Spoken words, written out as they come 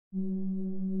Hello,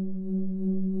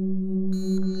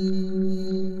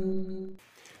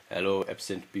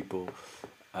 Absynth people.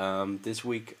 This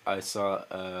week I saw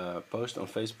a post on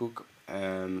Facebook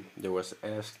and there was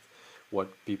asked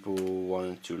what people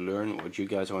wanted to learn, what you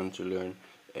guys wanted to learn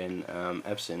in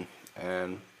Absynth,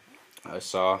 and I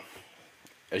saw,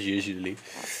 as usually,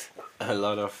 a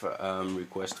lot of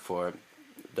requests for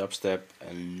dubstep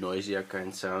and noisier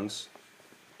kind sounds.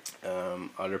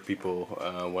 Other people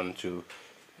wanted to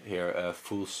hear a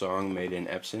full song made in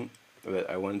Absynth, but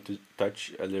I wanted to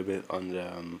touch a little bit on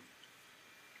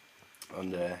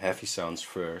the heavy sounds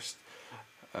first,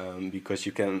 because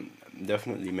you can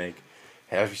definitely make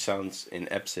heavy sounds in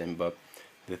Absynth, but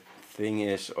the thing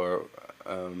is, or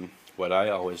what I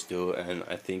always do, and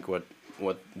I think what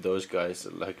those guys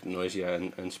like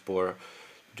Noisia and Spore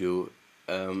do,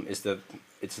 is that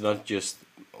it's not just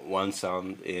one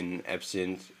sound in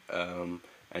Absynth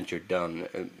and you're done.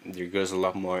 There goes a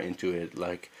lot more into it,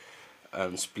 like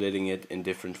splitting it in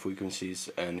different frequencies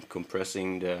and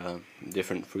compressing the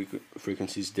different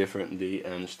frequencies differently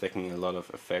and stacking a lot of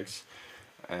effects.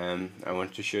 And I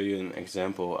want to show you an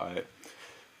example. I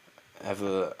have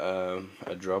a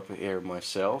drop here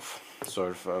myself,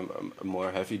 sort of a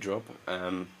more heavy drop.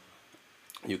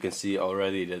 You can see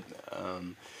already that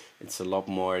it's a lot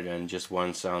more than just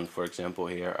one sound. For example,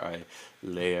 here I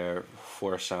layer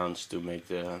 4 sounds to make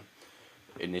the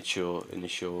initial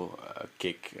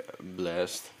kick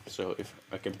blast. So if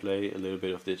I can play a little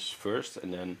bit of this first,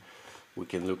 and then we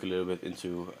can look a little bit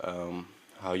into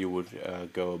how you would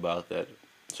go about that,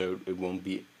 so it won't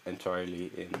be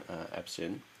entirely in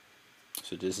Absynth.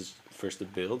 So this is first the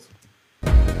build.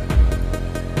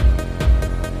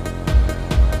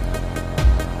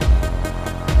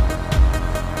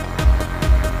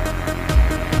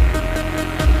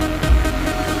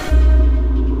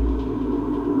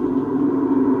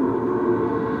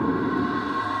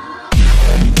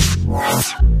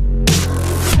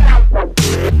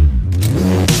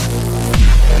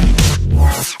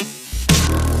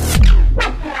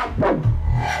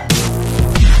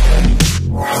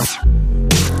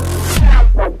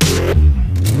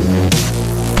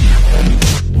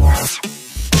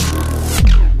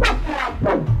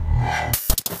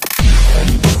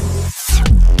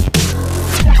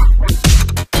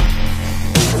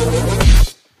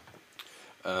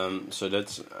 So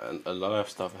that's a lot of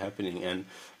stuff happening, and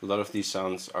a lot of these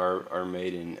sounds are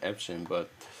made in Absynth, but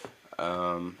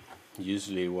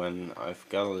usually when I've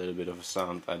got a little bit of a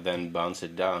sound, I then bounce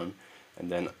it down and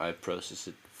then I process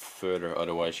it further,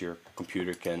 otherwise your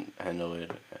computer can't handle it,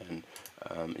 and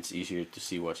it's easier to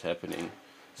see what's happening.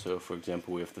 So for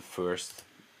example, we have the first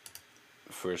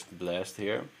blast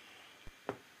here.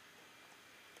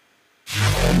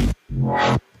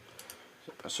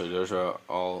 So those are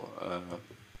all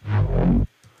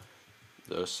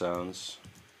those sounds,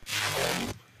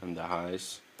 and the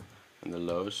highs and the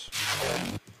lows,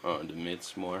 or the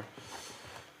mids more,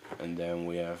 and then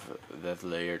we have that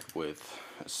layered with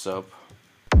a sub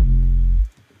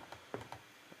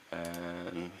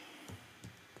and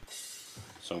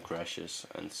some crashes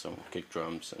and some kick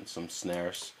drums and some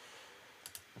snares.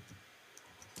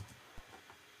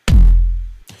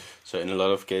 So in a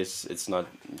lot of cases it's not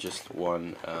just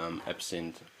one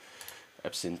Absynth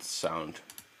sound,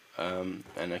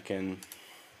 and I can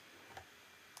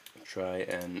try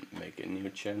and make a new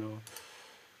channel.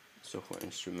 So for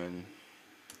instrument,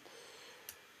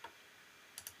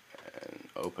 and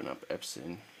open up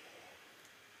Absynth.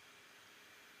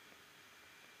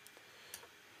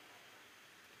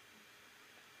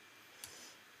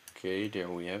 Okay, there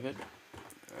we have it,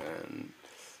 and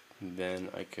then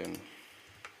I can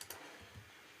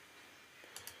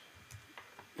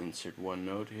insert one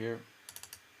note here.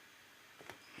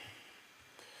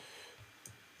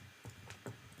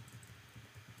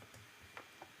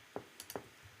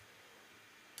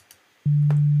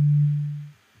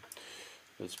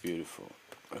 That's beautiful.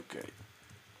 Okay.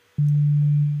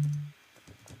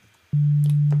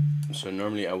 So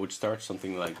normally I would start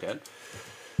something like that,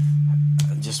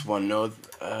 just one note,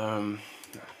 and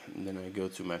then I go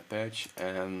to my patch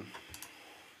and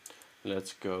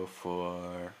let's go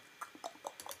for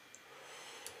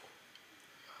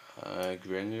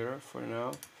granular for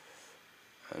now,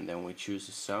 and then we choose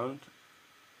a sound.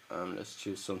 Let's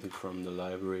choose something from the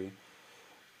library.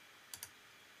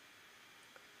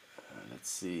 Let's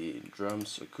see,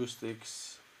 drums,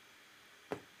 acoustics,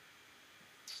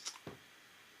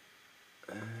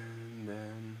 and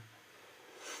then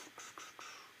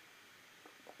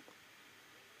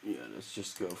yeah, let's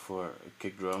just go for a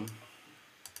kick drum.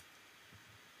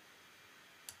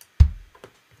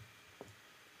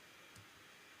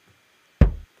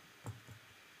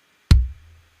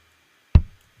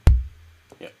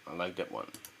 like that one,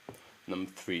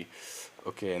 number 3.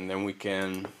 Okay, and then we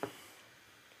can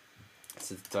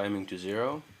set the timing to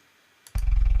 0.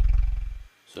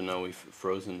 So now we've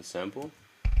frozen the sample.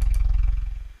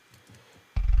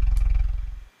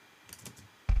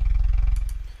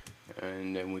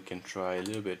 And then we can try a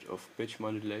little bit of pitch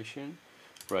modulation.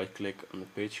 Right click on the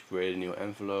pitch, create a new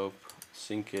envelope,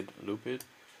 sync it, loop it.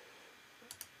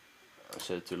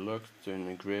 Set it to lock, turn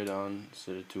the grid on,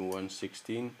 set it to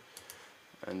 116.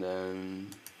 And then,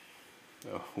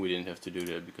 oh, we didn't have to do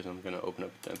that because I'm gonna open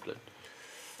up a template.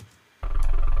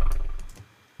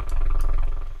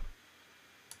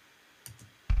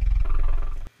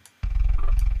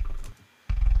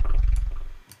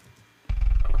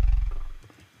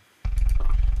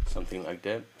 Something like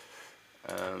that.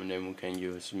 Then we can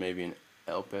use maybe an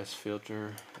L-pass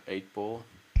filter, 8-pole.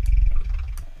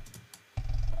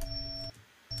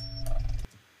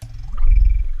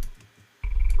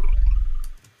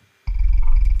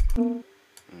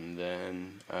 And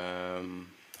then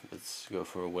let's go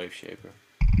for a wave shaper.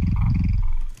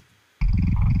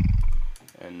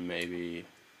 And maybe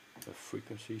a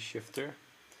frequency shifter.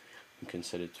 We can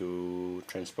set it to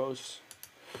transpose,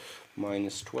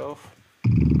 -12.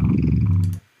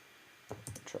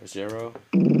 Try 0.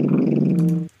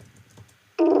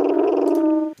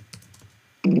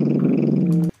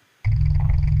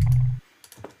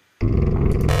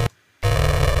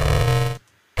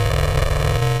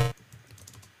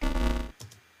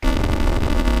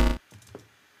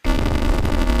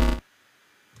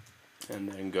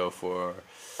 And then go for,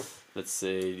 let's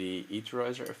say, the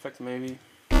equalizer effect maybe.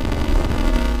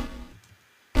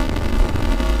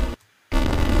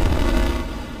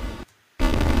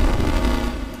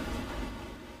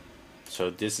 So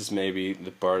this is maybe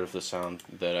the part of the sound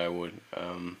that I would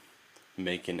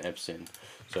make in Absynth.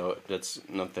 So that's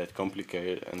not that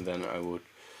complicated, and then I would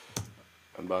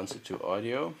bounce it to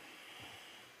audio.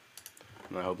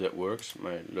 And I hope that works.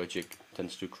 My logic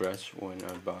tends to crash when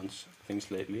I bounce things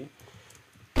lately.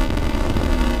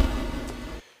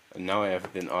 And now I have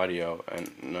it in audio,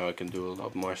 and now I can do a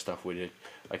lot more stuff with it.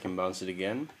 I can bounce it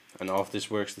again, and all of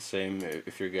this works the same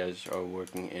if you guys are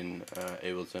working in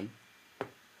Ableton.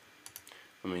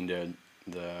 I mean,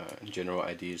 the general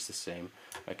idea is the same.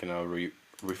 I can now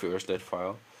reverse that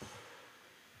file,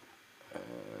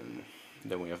 and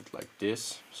then we have it like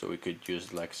this. So we could use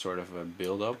it like sort of a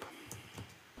build-up.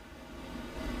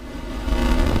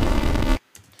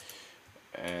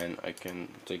 And I can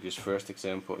take this first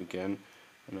example again,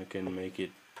 and I can make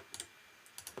it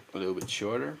a little bit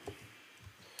shorter.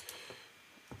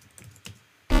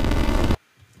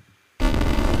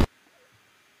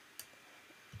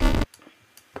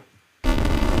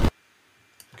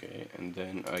 Okay, and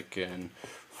then I can,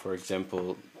 for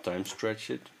example, time stretch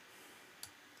it.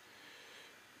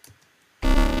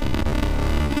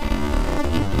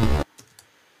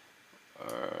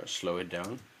 Or slow it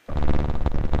down.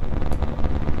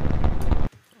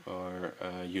 Or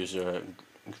use a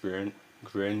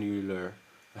granular,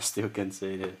 I still can't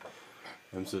say that,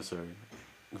 I'm so sorry,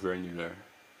 granular,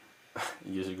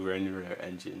 use a granular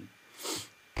engine,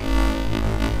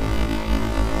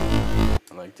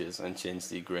 like this, and change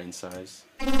the grain size.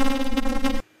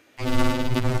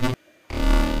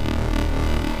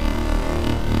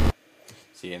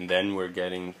 See, and then we're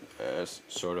getting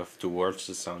sort of towards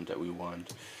the sound that we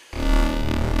want.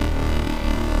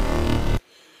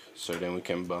 So then we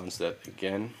can bounce that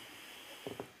again,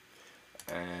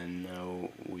 and now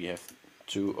we have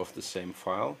 2 of the same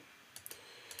file.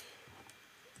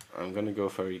 I'm gonna go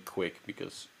very quick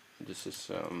because this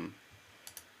is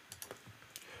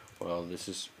well, this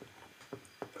is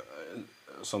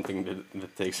something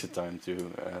that takes the time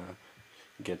to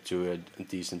get to a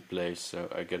decent place, so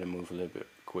I gotta move a little bit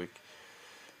quick.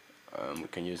 We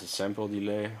can use a sample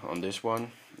delay on this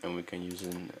one, and we can use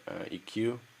an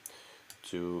EQ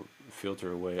to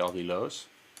filter away all the lows.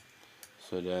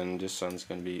 So then this sound's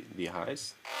going to be the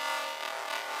highs,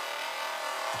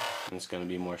 and it's going to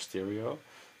be more stereo,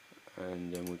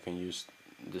 and then we can use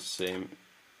the same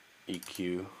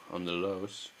EQ on the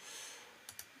lows,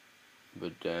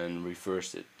 but then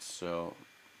reverse it. So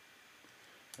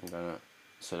I'm gonna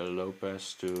set a low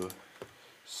pass to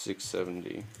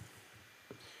 670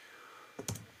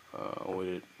 with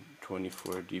a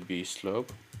 24 dB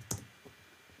slope.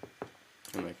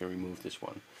 And I can remove this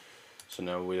one. So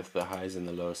now we have the highs and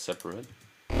the lows separate.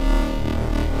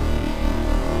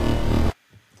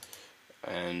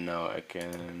 And now I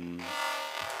can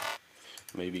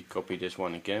maybe copy this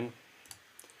one again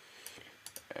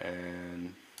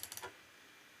and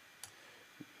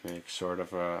make sort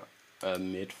of a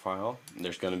mid file.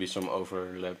 There's going to be some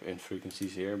overlap in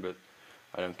frequencies here, but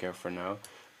I don't care for now.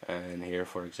 And here,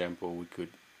 for example, we could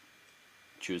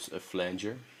choose a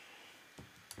flanger,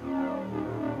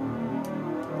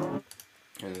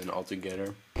 and then all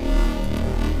together.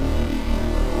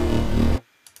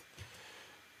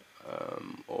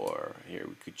 Or here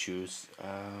we could choose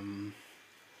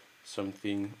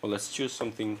something. Well, let's choose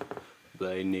something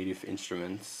by native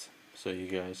instruments, so you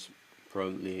guys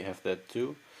probably have that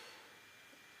too.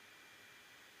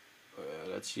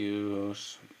 Let's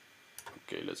use.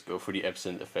 Okay, let's go for the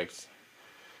Absynth effects.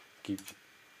 Keep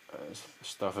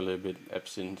stuff a little bit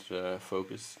Absynth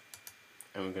focused,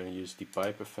 and we're gonna use the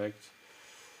pipe effect.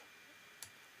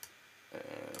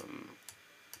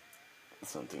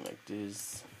 Something like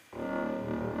this.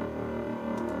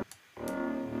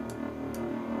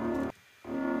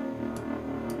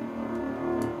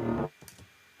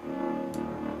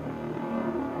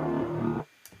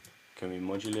 Can we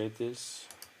modulate this?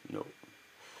 No.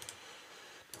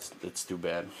 That's too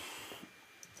bad.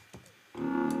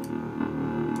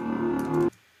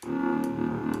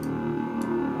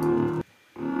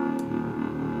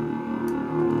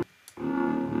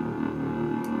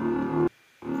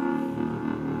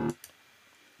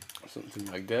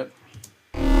 Something like that.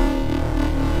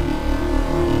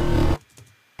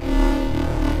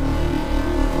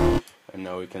 And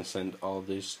now we can send all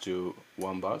this to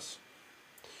one bus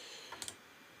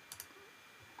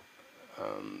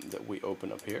that we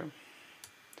open up here,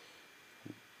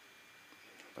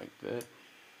 like that.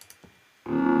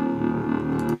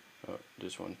 Oh,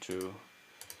 this one too,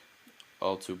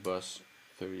 all to bus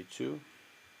 32.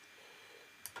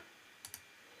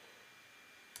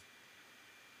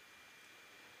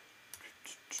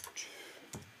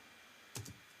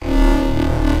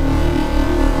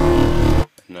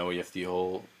 Now we have the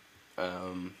whole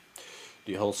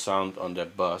sound on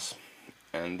that bus,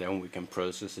 and then we can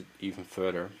process it even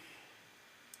further.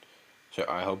 So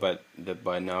I hope that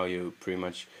by now you pretty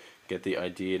much get the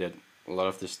idea that a lot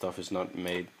of this stuff is not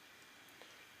made.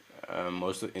 In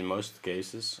most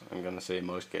cases, I'm gonna say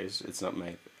most cases, it's not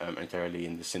made entirely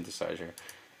in the synthesizer,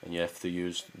 and you have to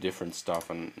use different stuff.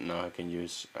 And now I can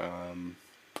use an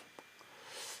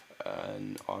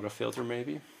auto filter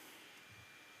maybe.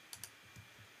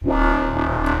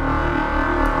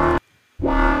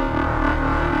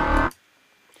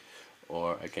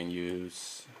 Or I can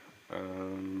use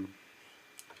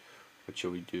what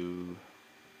shall we do?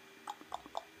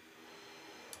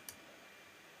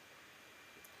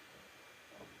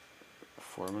 A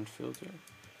formant filter.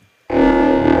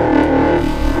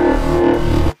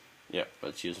 Yeah,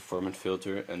 let's use a formant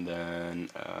filter, and then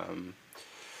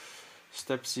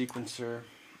step sequencer.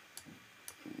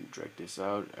 Drag this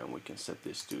out, and we can set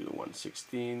this to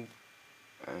 1/16,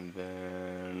 and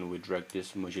then we drag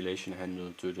this modulation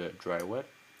handle to the dry wet.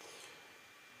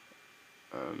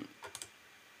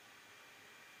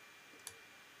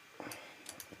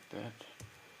 Like that.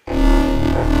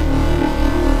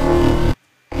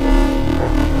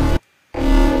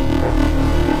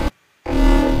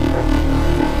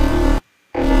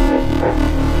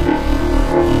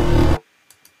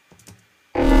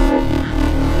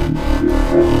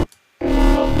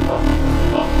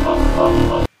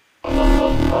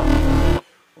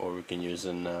 Or we can use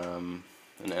an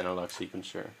analog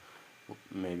sequencer,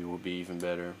 maybe would be even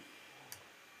better.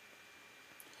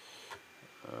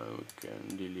 We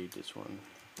can delete this one.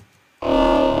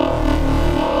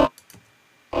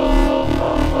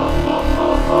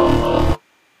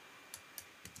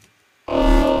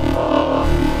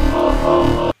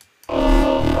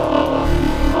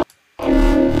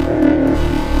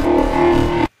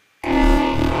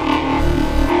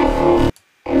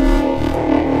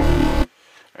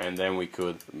 And then we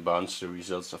could bounce the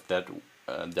results of that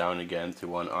down again to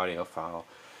one audio file.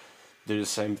 Do the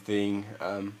same thing,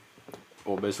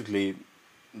 or basically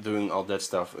doing all that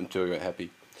stuff until you're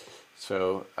happy.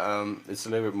 So it's a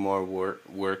little bit more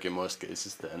work in most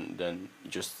cases than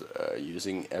just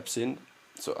using Absynth.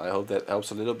 So I hope that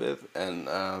helps a little bit, and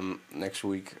next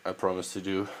week I promise to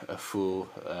do a full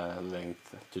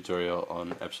length tutorial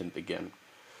on Absynth again.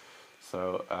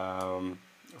 So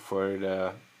for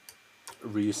the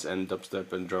Reese and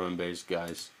dubstep and drum and bass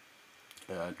guys,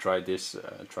 try this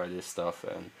stuff,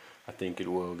 and I think it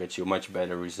will get you much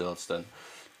better results than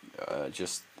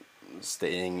just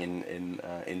staying in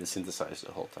the synthesizer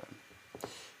the whole time.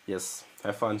 Yes,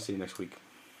 have fun, see you next week.